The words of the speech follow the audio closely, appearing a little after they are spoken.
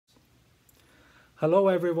Hello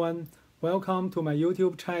everyone, welcome to my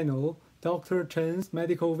YouTube channel, Dr. Chen's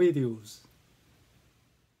Medical Videos.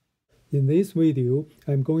 In this video,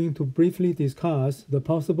 I'm going to briefly discuss the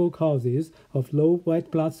possible causes of low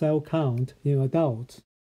white blood cell count in adults.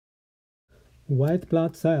 White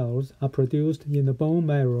blood cells are produced in the bone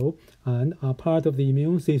marrow and are part of the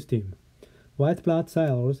immune system. White blood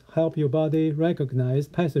cells help your body recognize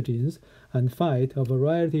pathogens and fight a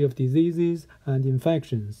variety of diseases and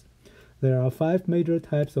infections. There are 5 major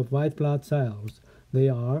types of white blood cells. They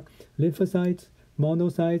are lymphocytes,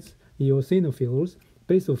 monocytes, eosinophils,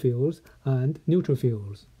 basophils, and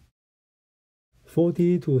neutrophils.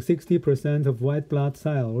 40 to 60% of white blood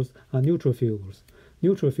cells are neutrophils.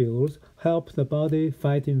 Neutrophils help the body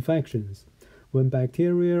fight infections. When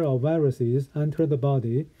bacteria or viruses enter the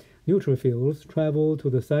body, neutrophils travel to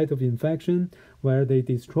the site of infection where they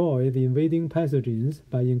destroy the invading pathogens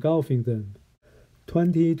by engulfing them.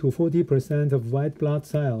 20 to 40% of white blood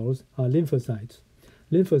cells are lymphocytes.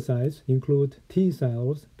 Lymphocytes include T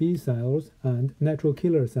cells, B cells, and natural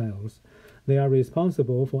killer cells. They are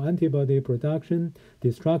responsible for antibody production,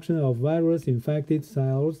 destruction of virus-infected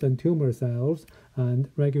cells and tumor cells, and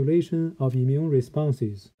regulation of immune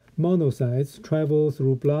responses. Monocytes travel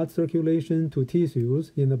through blood circulation to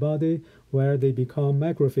tissues in the body where they become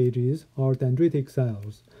macrophages or dendritic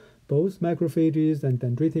cells. Both macrophages and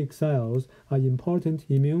dendritic cells are important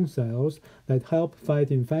immune cells that help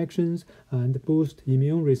fight infections and boost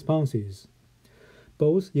immune responses.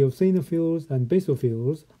 Both eosinophils and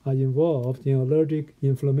basophils are involved in allergic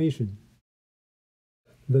inflammation.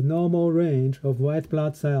 The normal range of white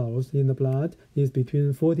blood cells in the blood is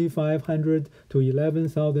between 4,500 to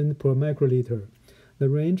 11,000 per microliter. The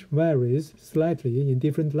range varies slightly in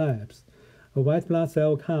different labs. A white blood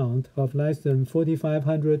cell count of less than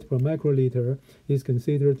 4,500 per microliter is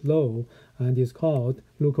considered low and is called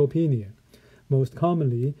leukopenia. Most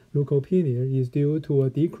commonly, leukopenia is due to a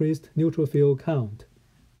decreased neutrophil count.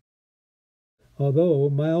 Although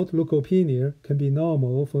mild leukopenia can be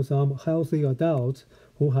normal for some healthy adults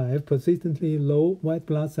who have persistently low white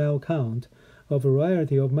blood cell count, a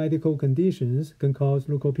variety of medical conditions can cause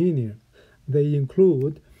leukopenia. They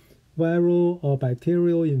include viral or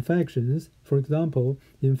bacterial infections, for example,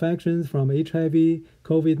 infections from HIV,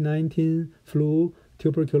 COVID-19, flu,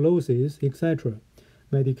 tuberculosis, etc.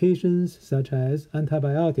 Medications such as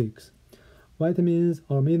antibiotics. Vitamins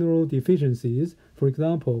or mineral deficiencies, for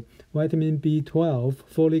example, vitamin B12,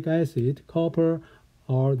 folic acid, copper,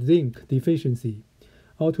 or zinc deficiency.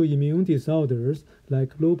 Autoimmune disorders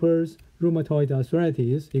like lupus, rheumatoid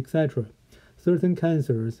arthritis, etc. Certain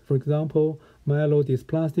cancers, for example,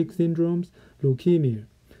 myelodysplastic syndromes, leukemia.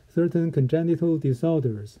 Certain congenital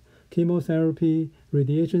disorders, chemotherapy,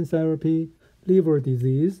 radiation therapy, liver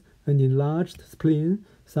disease, an enlarged spleen,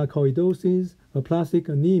 sarcoidosis, aplastic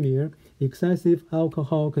anemia, excessive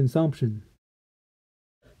alcohol consumption.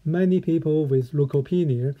 Many people with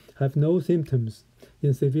leukopenia have no symptoms.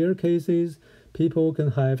 In severe cases, people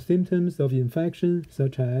can have symptoms of infection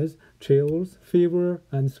such as chills, fever,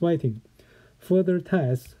 and sweating. Further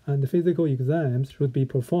tests and physical exams should be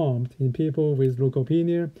performed in people with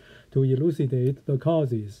leukopenia to elucidate the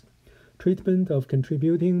causes. Treatment of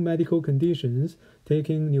contributing medical conditions,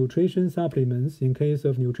 taking nutrition supplements in case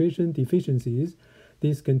of nutrition deficiencies,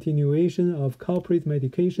 discontinuation of culprit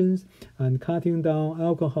medications, and cutting down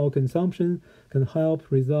alcohol consumption can help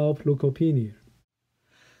resolve leukopenia.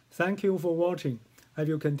 Thank you for watching. I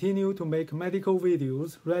will continue to make medical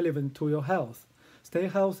videos relevant to your health. Stay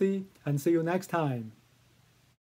healthy and see you next time.